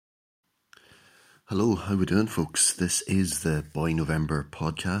Hello, how we doing, folks? This is the Boy November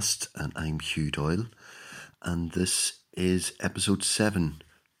podcast, and I'm Hugh Doyle, and this is episode 7,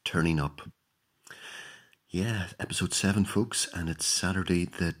 Turning Up. Yeah, episode 7, folks, and it's Saturday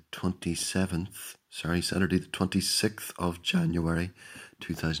the 26th of January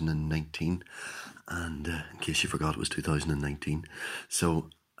 2019, and in case you forgot, it was 2019, so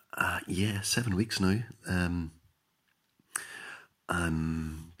 7 weeks now.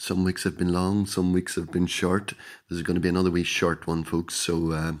 Some weeks have been long, some weeks have been short. This is going to be another wee short one, folks,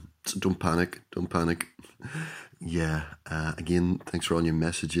 so don't panic. Again, thanks for all your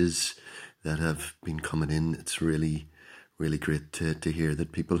messages that have been coming in. It's really, really great to hear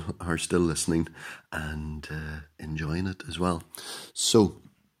that people are still listening and enjoying it as well. So,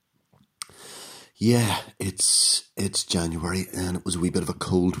 yeah, it's January, and it was a wee bit of a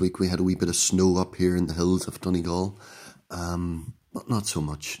cold week. We had a wee bit of snow up here in the hills of Donegal. But not so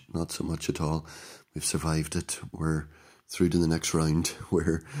much at all. We've survived it. We're through to the next round.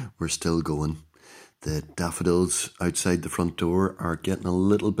 We're still going. The daffodils outside the front door are getting a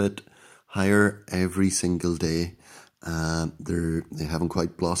little bit higher every single day. They haven't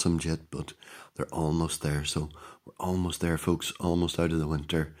quite blossomed yet, but they're almost there. So we're almost there, folks. Almost out of the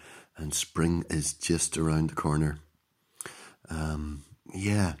winter, and spring is just around the corner.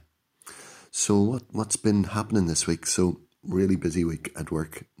 So what's been happening this week? So really busy week at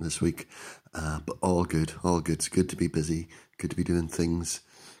work this week, but all good. It's good to be busy, good to be doing things,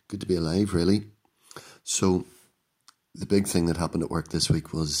 good to be alive, really. So the big thing that happened at work this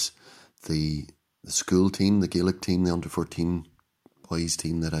week was the school team, the Gaelic team, the under-14 boys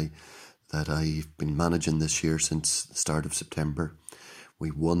team that I've been managing this year since the start of September. We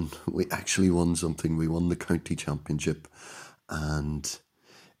actually won something. We won the county championship, and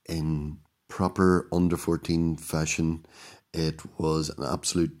in proper under-14 fashion, it was an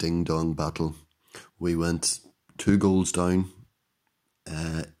absolute ding-dong battle. We went 2 goals down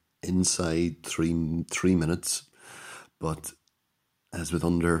inside three minutes, but as with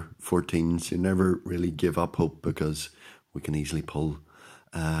under-14s, you never really give up hope because we can easily pull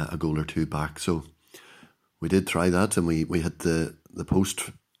a goal or 2 back. So we did try that, and we hit the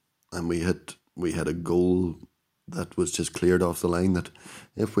post, and we had a goal that was just cleared off the line, that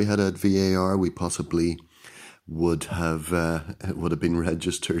if we had had VAR, we possibly would have been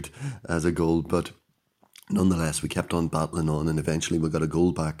registered as a goal. But nonetheless, we kept on battling on, and eventually we got a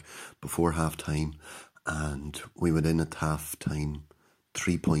goal back before half time, and we went in at half time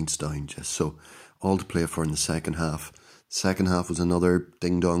 3 points down, just so all to play for in the second half. Second half was another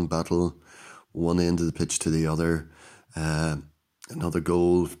ding-dong battle, one end of the pitch to the other, another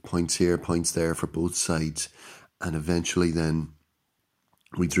goal, points here, points there for both sides. And eventually then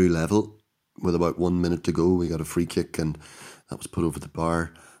we drew level with about 1 minute to go. We got a free kick, and that was put over the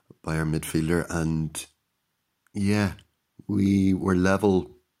bar by our midfielder. And yeah, we were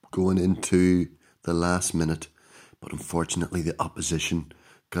level going into the last minute. But unfortunately, the opposition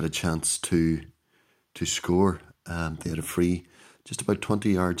got a chance to score. They had a free just about 20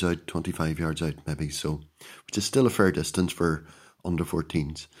 yards out, 25 yards out maybe. So, which is still a fair distance for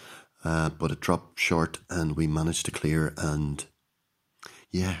under-14s. But it dropped short, and we managed to clear, and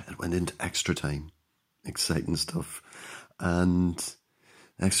yeah, it went into extra time. Exciting stuff. And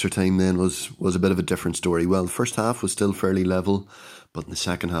extra time then was a bit of a different story. Well, the first half was still fairly level, but in the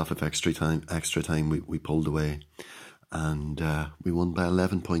second half of extra time we pulled away, and we won by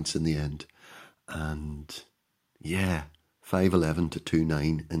 11 points in the end. And yeah, 5-11 to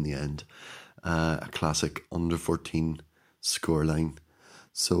 2-9 in the end. A classic under-14 scoreline.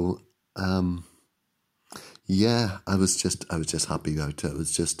 So I was just happy about it. I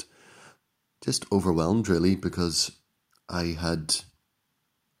was just overwhelmed, really, because I'd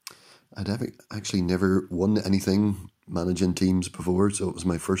actually never won anything managing teams before, so it was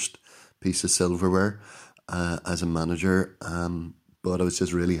my first piece of silverware as a manager. But I was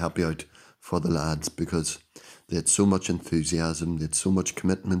just really happy out for the lads, because they had so much enthusiasm, they had so much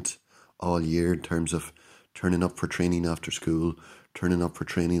commitment all year in terms of turning up for training after school, turning up for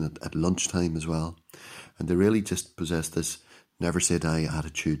training at lunchtime as well. And they really just possessed this never say die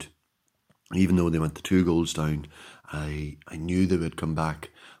attitude. Even though they went the 2 goals down, I knew they would come back.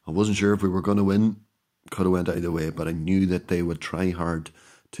 I wasn't sure if we were going to win. Could have went either way, but I knew that they would try hard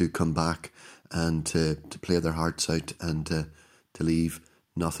to come back and to play their hearts out, and to leave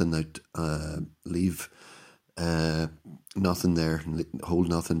nothing out, nothing there, hold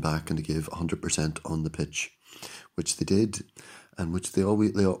nothing back, and to give 100% on the pitch, which they did. And which they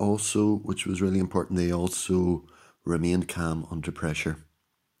also, which was really important, they also remained calm under pressure.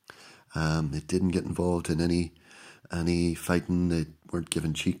 They didn't get involved in any fighting. They weren't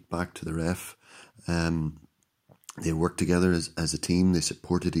giving cheek back to the ref. They worked together as a team. They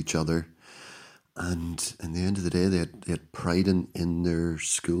supported each other. And in the end of the day, they had pride in their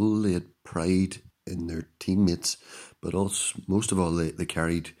school. They had pride in their teammates. But also, most of all, they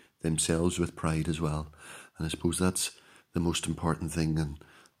carried themselves with pride as well. And I suppose that's the most important thing.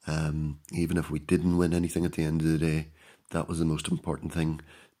 And even if we didn't win anything at the end of the day, that was the most important thing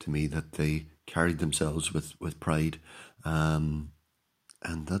to me, that they carried themselves with pride. And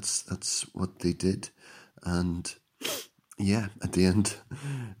that's what they did. And yeah, at the end,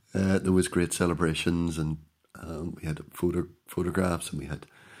 there was great celebrations, and we had photographs, and we had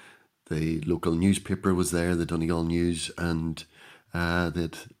the local newspaper was there, the Donegal News, and they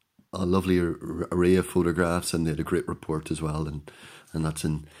had a lovely array of photographs, and they had a great report as well, and that's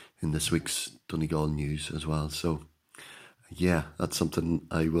in this week's Donegal News as well. So yeah, that's something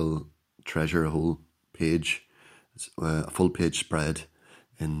I will treasure, a whole page, a full page spread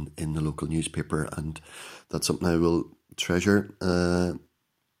in the local newspaper, and that's something I will treasure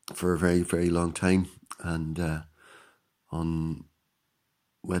for a very, very long time. And on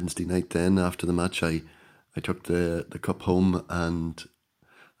Wednesday night then, after the match, I took the cup home and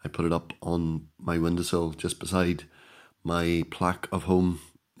I put it up on my windowsill just beside my plaque of home,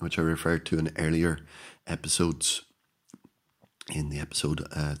 which I referred to in earlier episodes, in the episode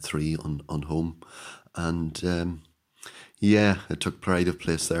 3 on home. And yeah, it took pride of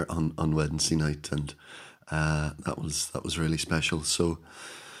place there on Wednesday night, and that was really special. So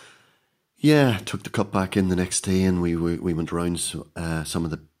yeah, took the cup back in the next day, and we went around some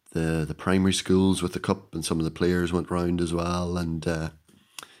of the primary schools with the cup, and some of the players went round as well. And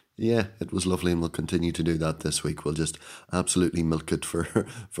yeah, it was lovely, and we'll continue to do that this week. We'll just absolutely milk it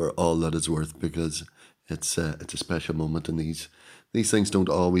for all that it's worth, because it's a special moment, and these things don't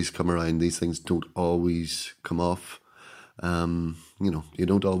always come around. These things don't always come off. You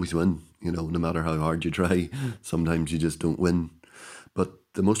don't always win, no matter how hard you try. Sometimes you just don't win. But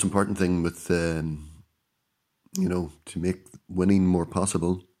the most important thing with, to make winning more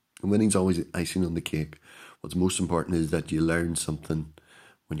possible, and winning's always icing on the cake. What's most important is that you learn something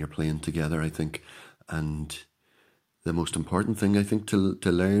when you're playing together, I think. And the most important thing, I think, to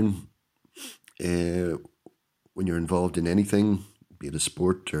learn when you're involved in anything, be it a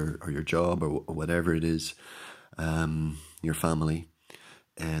sport or your job or whatever it is, your family,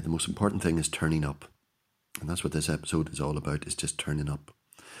 the most important thing is turning up. And that's what this episode is all about, is just turning up.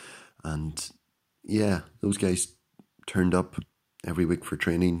 And yeah, those guys turned up every week for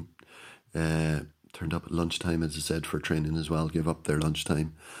training, turned up at lunchtime, as I said, for training as well, give up their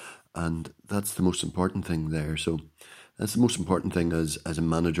lunchtime. And that's the most important thing there. So that's the most important thing as a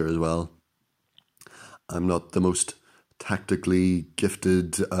manager as well. I'm not the most tactically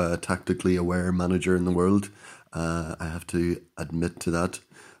gifted, tactically aware manager in the world. I have to admit to that.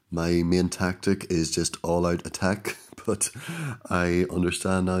 My main tactic is just all-out attack, but I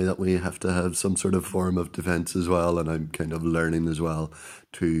understand now that we have to have some sort of form of defence as well, and I'm kind of learning as well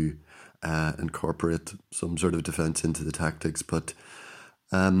to incorporate some sort of defence into the tactics. But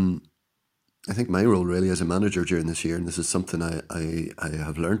I think my role really as a manager during this year, and this is something I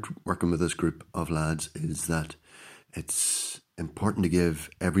have learned working with this group of lads, is that it's important to give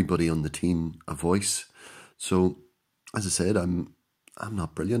everybody on the team a voice. So, as I said, I'm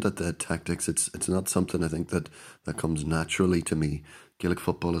not brilliant at the tactics. It's not something I think that comes naturally to me. Gaelic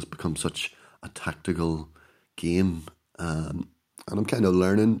football has become such a tactical game, and I'm kind of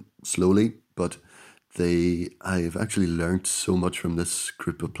learning slowly. But I've actually learnt so much from this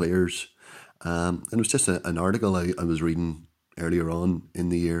group of players. And it was just an article I was reading earlier on in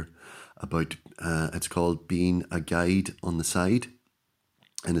the year about. It's called "Being a Guide on the Side,"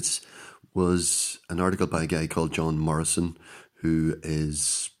 and was an article by a guy called John Morrison,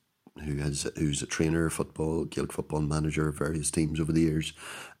 who's a trainer, Gaelic football manager of various teams over the years,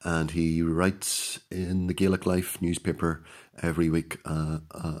 and he writes in the Gaelic Life newspaper every week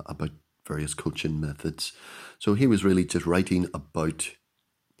about various coaching methods. So he was really just writing about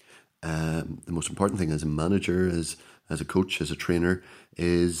the most important thing as a manager, as a coach, as a trainer,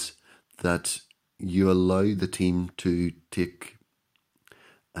 is that you allow the team to take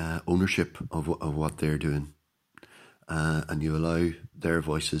ownership of what they're doing. And you allow their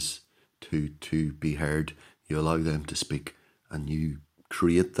voices to be heard. You allow them to speak, and you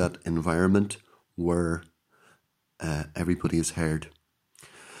create that environment where everybody is heard.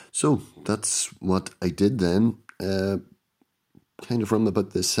 So that's what I did then. Kind of from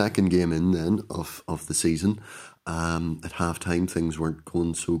about the second game in then of the season. At half time, things weren't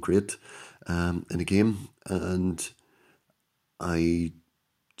going so great in a game, and I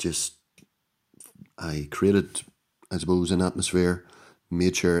created, I suppose, an atmosphere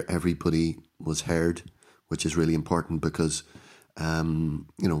made sure everybody was heard, which is really important because,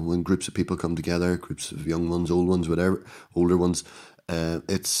 when groups of people come together, groups of young ones, old ones, whatever, older ones,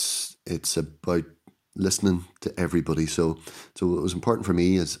 it's about listening to everybody. So it was important for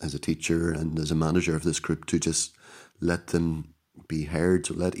me as a teacher and as a manager of this group to just let them be heard,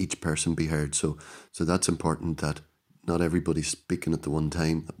 so let each person be heard. So that's important, that not everybody's speaking at the one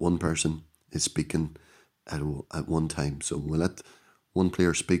time, that one person is speaking at one time. So we let one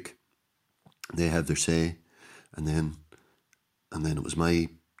player speak, they have their say, and then it was my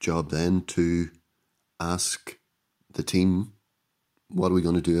job then to ask the team, what are we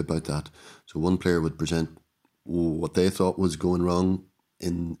going to do about that? So one player would present what they thought was going wrong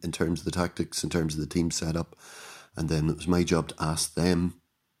in terms of the tactics, in terms of the team setup, and then it was my job to ask them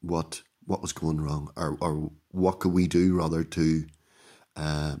what was going wrong, or what could we do rather to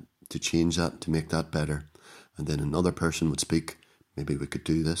change that, to make that better. And then another person would speak, maybe we could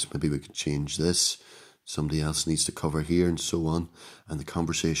do this, maybe we could change this, somebody else needs to cover here, and so on. And the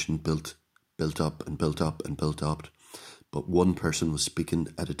conversation built up and built up and built up. But one person was speaking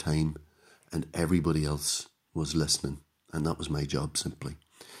at a time and everybody else was listening. And that was my job, simply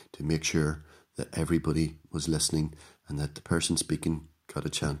to make sure that everybody was listening and that the person speaking got a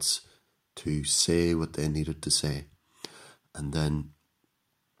chance to say what they needed to say. And then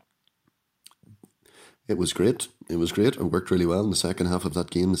it was great. It worked really well in the second half of that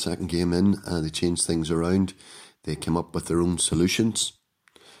game. The second game in, they changed things around. They came up with their own solutions.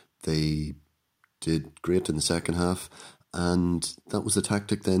 They did great in the second half. And that was the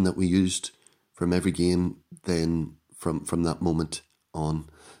tactic then that we used from every game then from that moment on.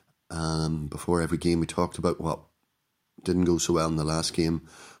 Before every game we talked about what didn't go so well in the last game,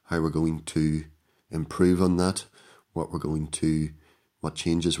 how we're going to improve on that, what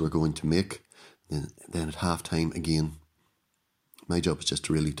changes we're going to make. Then at half time again, my job was just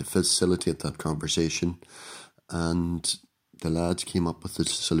to facilitate that conversation, and the lads came up with the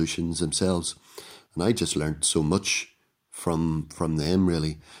solutions themselves. And I just learned so much from them,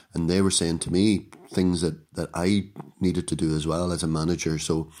 really. And they were saying to me things that I needed to do as well as a manager.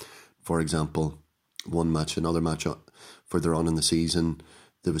 So, for example, another match further on in the season,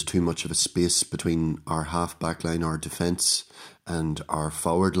 there was too much of a space between our half-back line, our defence, and our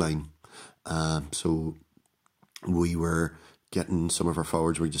forward line. So we were some of our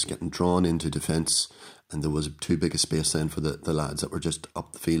forwards were just getting drawn into defence, and there was too big a space then for the lads that were just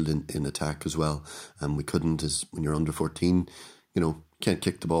up the field in attack as well. And we couldn't, as when you're under 14, can't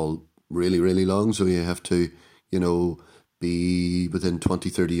kick the ball really, really long. So you have to, be within 20,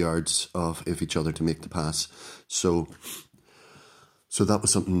 30 yards of each other to make the pass. So that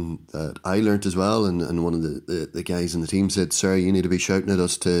was something that I learnt as well. And one of the guys in the team said, "Sir, you need to be shouting at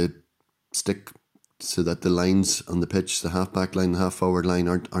us to stick so that the lines on the pitch, the half-back line, the half-forward line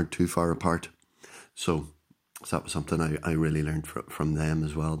aren't too far apart." So that was something I really learned from them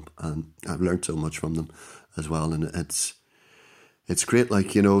as well. And I've learned so much from them as well. And it's great, so,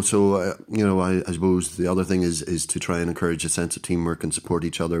 I suppose the other thing is to try and encourage a sense of teamwork and support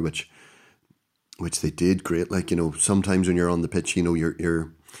each other, which they did great. Sometimes when you're on the pitch,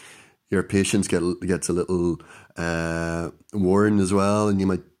 your patience gets a little worn as well, and you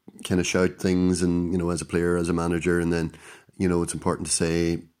might kind of shout things, and as a player, as a manager, and then it's important to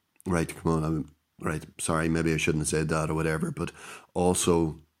say, right, come on, right, sorry, maybe I shouldn't have said that or whatever. But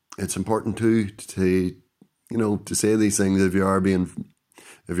also it's important to say these things if you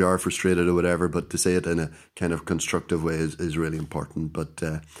are frustrated or whatever, but to say it in a kind of constructive way is really important. But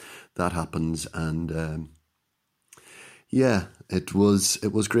that happens, and it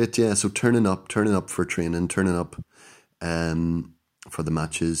was great. Yeah, so turning up for training, turning up for the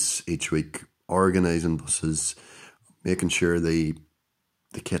matches each week, organising buses, making sure the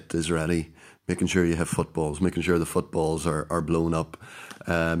kit is ready, making sure you have footballs, making sure the footballs are blown up,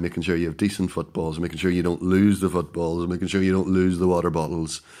 making sure you have decent footballs, making sure you don't lose the footballs, making sure you don't lose the water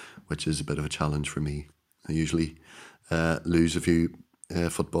bottles, which is a bit of a challenge for me. I usually lose a few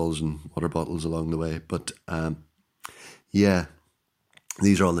footballs and water bottles along the way. But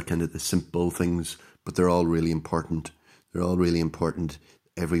these are all the simple things, but they're all really important. They're all really important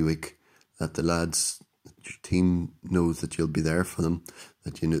every week, that the lads, your team knows that you'll be there for them,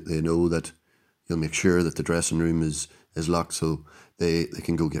 that they know that you'll make sure that the dressing room is locked so they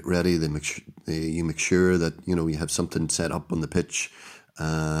can go get ready. You make sure that you have something set up on the pitch,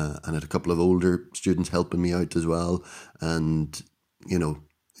 and I had a couple of older students helping me out as well. And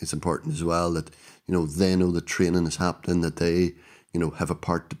it's important as well that they know that training is happening, that they have a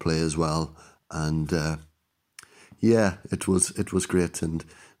part to play as well. And it was great, and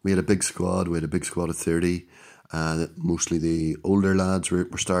we had a big squad. We had a big squad of 30, Mostly the older lads were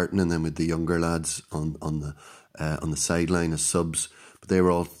starting, and then with the younger lads on the sideline as subs. But they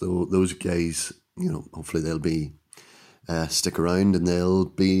were all those guys. Hopefully they'll be stick around, and they'll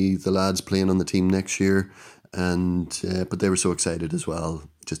be the lads playing on the team next year. And but they were so excited as well,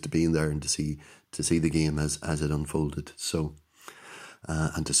 just to be in there and to see the game as it unfolded. So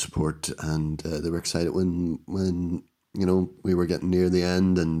and to support, and they were excited when we were getting near the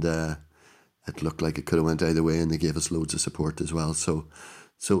end, and it looked like it could have went either way, and they gave us loads of support as well. So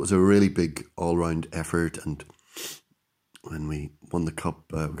it was a really big all round effort, and when we won the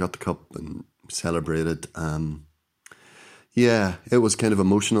cup, we got the cup and celebrated. Yeah, it was kind of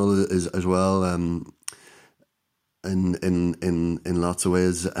emotional as well. In lots of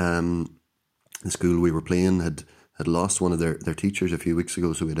ways. The school we were playing had lost one of their teachers a few weeks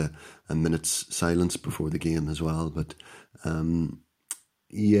ago, so we had a minute's silence before the game as well. But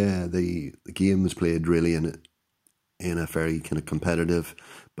yeah, the game was played really in a very kind of competitive,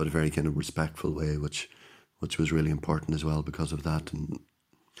 but a very kind of respectful way, which was really important as well because of that. And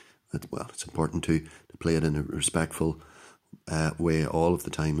it's important to play it in a respectful way all of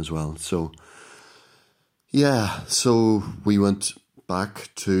the time as well. So yeah, so we went back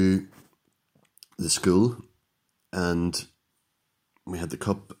to the school, and we had the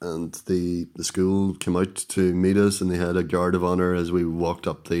cup, and the school came out to meet us, and they had a guard of honour as we walked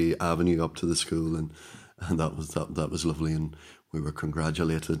up the avenue up to the school, and that was lovely, and we were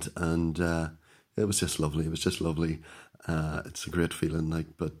congratulated, and it was just lovely. It was just lovely. It's a great feeling,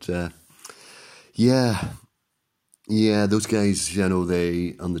 but yeah, those guys,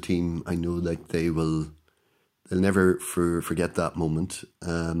 they on the team, I know they'll never forget that moment.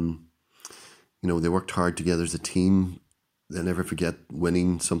 They worked hard together as a team. They'll never forget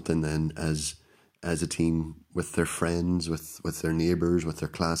winning something then as a team with their friends, with their neighbours, with their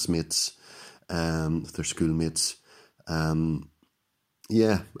classmates, with their schoolmates.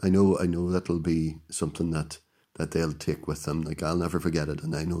 Yeah, I know that'll be something that they'll take with them. I'll never forget it,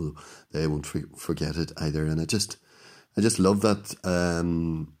 and I know they won't forget it either. And I just love that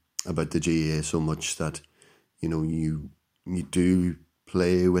about the GAA so much, that you do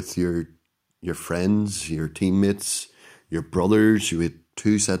play with your friends, your teammates, your brothers. You had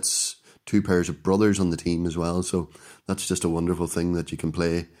two pairs of brothers on the team as well. So that's just a wonderful thing, that you can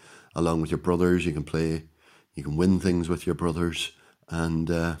play along with your brothers. You can win things with your brothers, and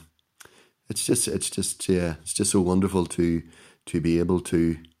it's just so wonderful to be able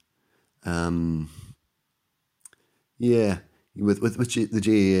to, with the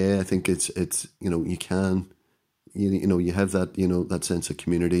GAA. I think it's you can. You have that, that sense of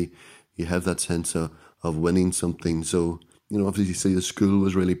community. You have that sense of winning something. So, obviously the school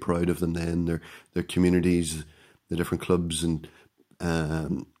was really proud of them then, their communities, the different clubs and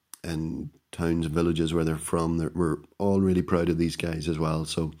towns and villages where they're from. We're all really proud of these guys as well.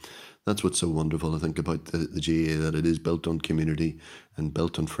 So that's what's so wonderful, I think, about the GAA, that it is built on community and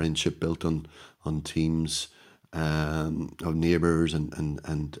built on friendship, built on teams of neighbours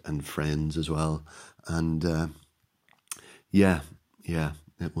and friends as well. And yeah,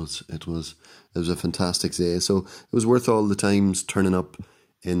 it was a fantastic day. So it was worth all the times turning up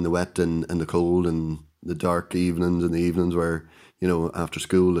in the wet and the cold and the dark evenings, and the evenings where, after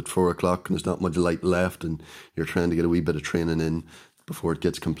school at 4 o'clock and there's not much light left, and you're trying to get a wee bit of training in before it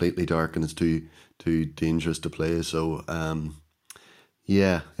gets completely dark and it's too dangerous to play. So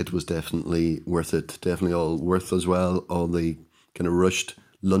yeah, it was definitely worth it. Definitely all worth as well. All the kind of rushed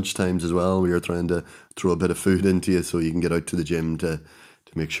lunch times as well, where you're trying to throw a bit of food into you so you can get out to the gym to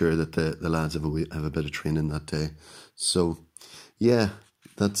make sure that the lads have a bit of training that day. So yeah,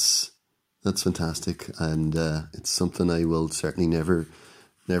 that's fantastic, and it's something I will certainly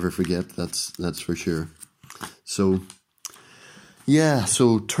never forget. That's for sure. So yeah,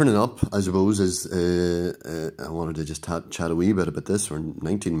 so turning up, I suppose, is I wanted to just chat a wee bit about this. We're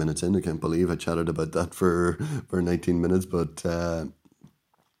 19 minutes in. I can't believe I chatted about that for 19 minutes, but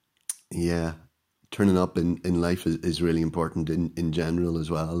yeah, turning up in life is really important in general as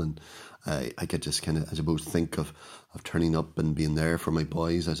well. And I could just kind of, I suppose, think of turning up and being there for my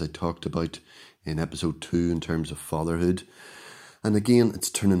boys, as I talked about in episode 2 in terms of fatherhood. And again, it's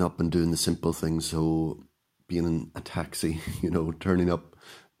turning up and doing the simple things. So being in a taxi, turning up,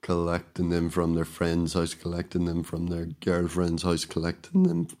 collecting them from their friend's house, collecting them from their girlfriend's house, collecting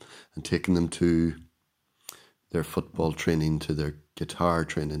them and taking them to their football training, to their guitar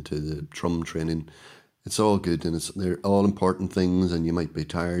training, to the drum training. It's all good, and they're all important things, and you might be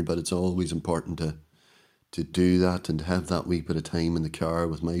tired, but it's always important to do that and to have that wee bit of time in the car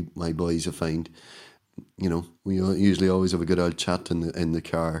with my boys. I find, we usually always have a good old chat in the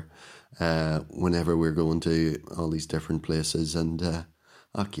car, whenever we're going to all these different places. And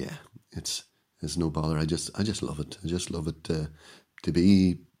yeah, it's no bother. I just love it. I just love it to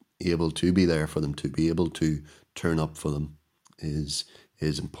be able to be there for them, to be able to turn up for them is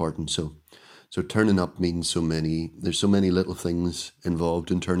important. So turning up means so many. There's so many little things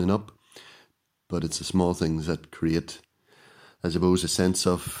involved in turning up, but it's the small things that create, I suppose, a sense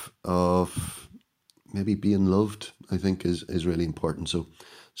of maybe being loved, I think is really important. So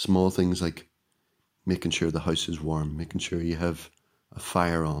small things like making sure the house is warm, making sure you have a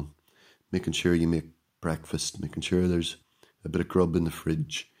fire on, making sure you make breakfast, making sure there's a bit of grub in the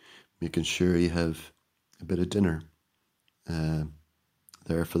fridge, making sure you have a bit of dinner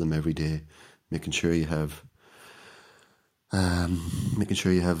there for them every day, making sure you have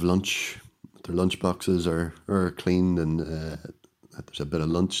lunch. Their lunch boxes are cleaned, and there's a bit of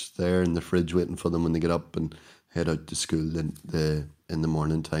lunch there in the fridge waiting for them when they get up and head out to school in the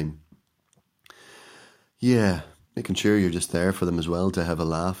morning time. Yeah, making sure you're just there for them as well, to have a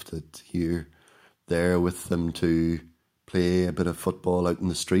laugh, that you're there with them to play a bit of football out in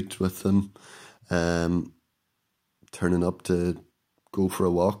the street with them, turning up to go for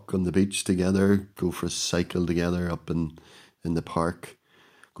a walk on the beach together, go for a cycle together up in the park,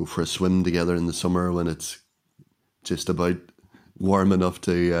 go for a swim together in the summer when it's just about warm enough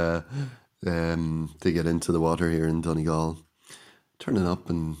to get into the water here in Donegal. Turning up,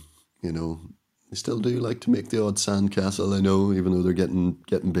 and they still do like to make the odd sandcastle, I know, even though they're getting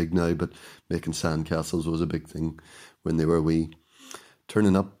big now, but making sandcastles was a big thing when they were wee.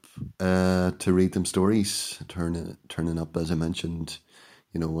 Turning up to read them stories, turning up, as I mentioned,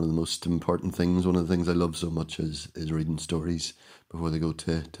 one of the most important things, one of the things I love so much is reading stories before they go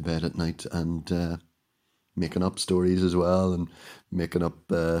to bed at night, and making up stories as well, and making up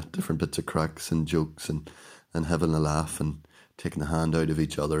different bits of cracks and jokes, and having a laugh, and taking a hand out of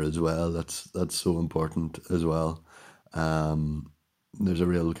each other as well. That's so important as well. There's a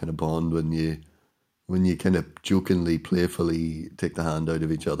real kind of bond when you kind of jokingly, playfully take the hand out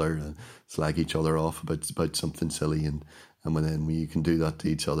of each other and slag each other off about something silly, and when you can do that to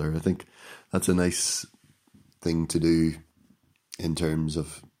each other. I think that's a nice thing to do in terms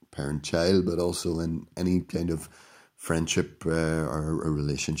of parent-child, but also in any kind of friendship or a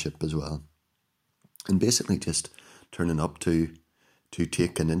relationship as well. And basically just turning up to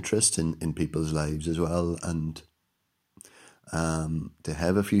take an interest in people's lives as well, and to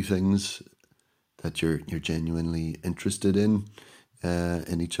have a few things that you're genuinely interested in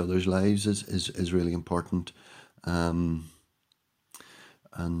each other's lives is really important. And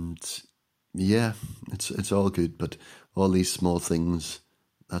yeah, it's all good, but all these small things,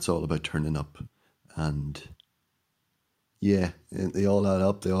 that's all about turning up. And yeah, they all add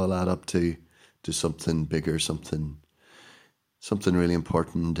up. They all add up to something bigger, something really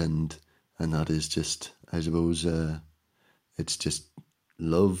important, and that is just, I suppose, it's just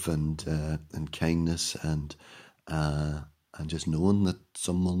love and kindness, and just knowing that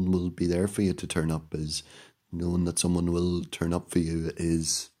someone will be there for you to turn up, is knowing that someone will turn up for you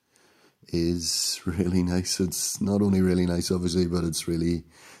is really nice. It's not only really nice, obviously, but it's really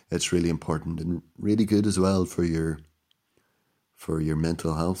important and really good as well for your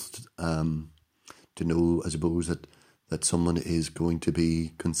mental health. To know, I suppose, that someone is going to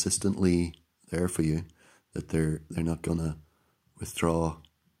be consistently there for you, that they're not gonna withdraw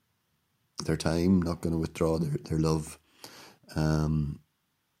their time, not gonna withdraw their love. And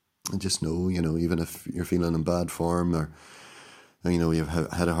just know, even if you're feeling in bad form, or you've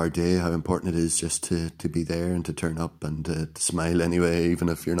had a hard day, how important it is just to be there and to turn up and to smile anyway, even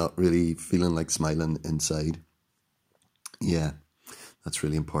if you're not really feeling like smiling inside. Yeah, that's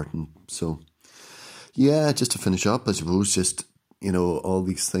really important. So yeah, just to finish up, I suppose, just, all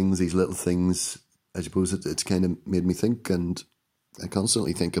these things, these little things, I suppose it's kind of made me think, and I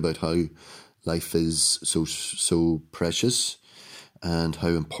constantly think about how life is so precious, and how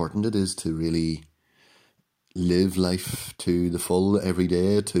important it is to really live life to the full every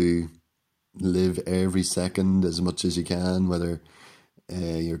day, to live every second as much as you can, whether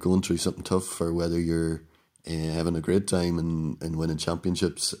you're going through something tough or whether you're having a great time and winning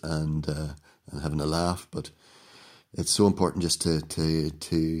championships and having a laugh. But it's so important just to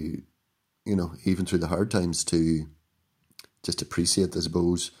even through the hard times, to just appreciate, I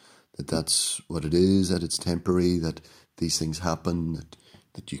suppose, that's what it is, that it's temporary, that these things happen,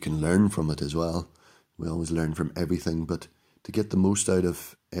 that you can learn from it as well. We always learn from everything, but to get the most out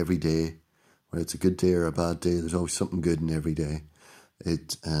of every day, whether it's a good day or a bad day, there's always something good in every day.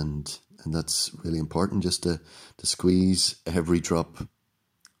 And that's really important, just to squeeze every drop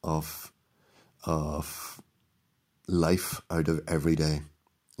of life out of every day.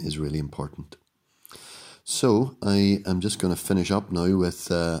 is really important. So I am just going to finish up now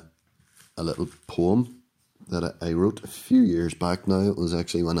with a little poem that I wrote a few years back now. It was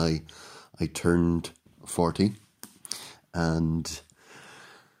actually when I turned 40, and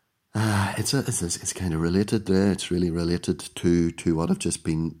it's kind of related there. It's really related to what I've just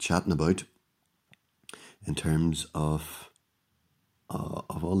been chatting about in terms of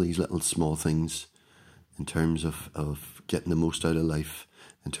all these little small things, in terms of getting the most out of life,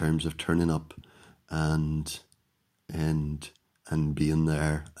 in terms of turning up and being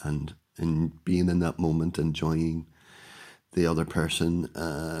there and being in that moment, enjoying the other person,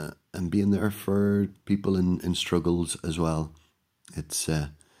 and being there for people in struggles as well. It's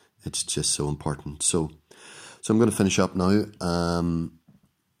just so important. So I'm going to finish up now.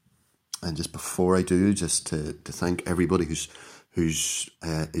 And just before I do, just to thank everybody who's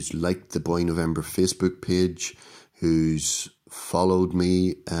liked the Boy November Facebook page, who's followed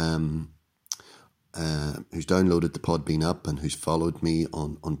me, who's downloaded the Podbean app, and who's followed me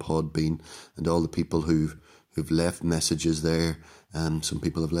on Podbean, and all the people who've left messages there. Some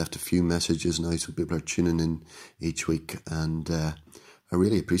people have left a few messages now, so people are tuning in each week, and I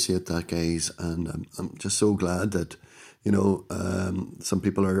really appreciate that, guys. And I'm just so glad that, some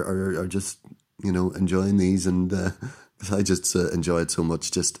people are just, enjoying these, and I just enjoy it so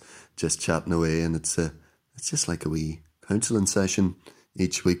much, just chatting away, and it's just like a wee counselling session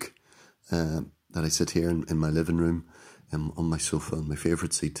each week, that I sit here in my living room, on my sofa, on my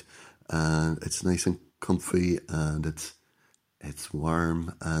favourite seat, and it's nice and comfy, and it's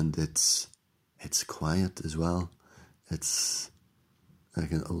warm, and it's quiet as well. The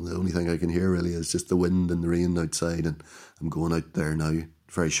only thing I can hear really is just the wind and the rain outside, and I'm going out there now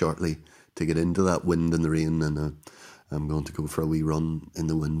very shortly to get into that wind and the rain, and I'm going to go for a wee run in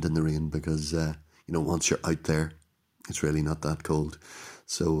the wind and the rain, because once you're out there, it's really not that cold.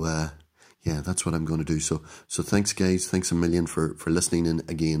 So yeah, that's what I'm going to do. So thanks, guys. Thanks a million for listening in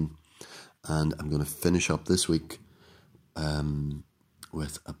again. And I'm going to finish up this week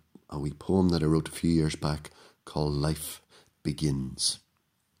with a wee poem that I wrote a few years back called Life Begins.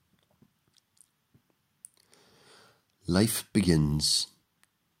 Life begins,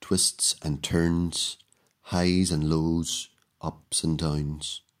 twists and turns, highs and lows, ups and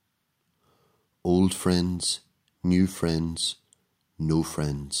downs. Old friends, new friends, no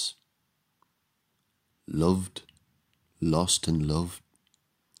friends. Loved, lost and loved,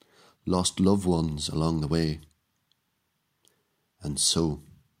 lost loved ones along the way. And so,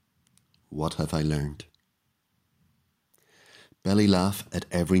 what have I learned? Belly laugh at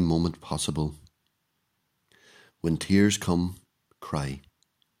every moment possible. When tears come, cry.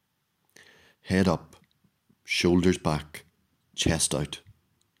 Head up, shoulders back, chest out.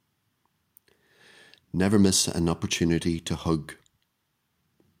 Never miss an opportunity to hug.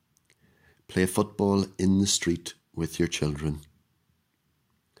 Play football in the street with your children.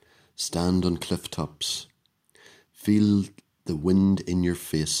 Stand on cliff tops. Feel the wind in your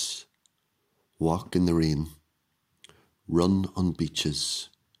face. Walk in the rain. Run on beaches.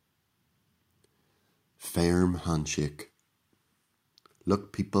 Firm handshake.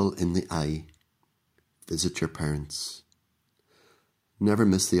 Look people in the eye. Visit your parents. Never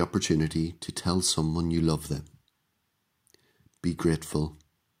miss the opportunity to tell someone you love them. Be grateful.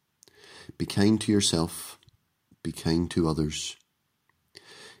 Be kind to yourself. Be kind to others.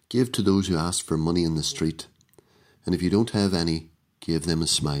 Give to those who ask for money in the street, and if you don't have any, give them a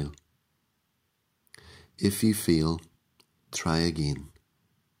smile. If you fail, try again.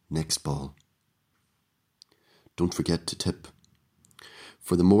 Next ball. Don't forget to tip.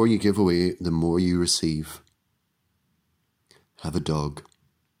 For the more you give away, the more you receive. Have a dog.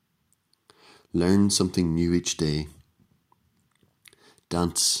 Learn something new each day.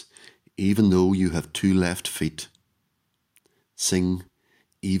 Dance, even though you have 2 left feet. Sing,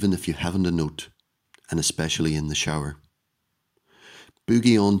 even if you haven't a note, and especially in the shower.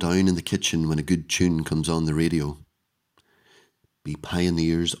 Boogie on down in the kitchen when a good tune comes on the radio. Be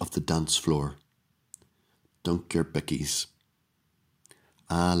pioneers of the dance floor. Dunk your bickies.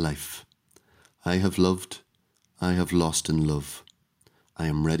 Ah, life. I have loved, I have lost in love. I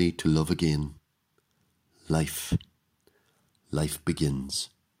am ready to love again. Life. Life begins.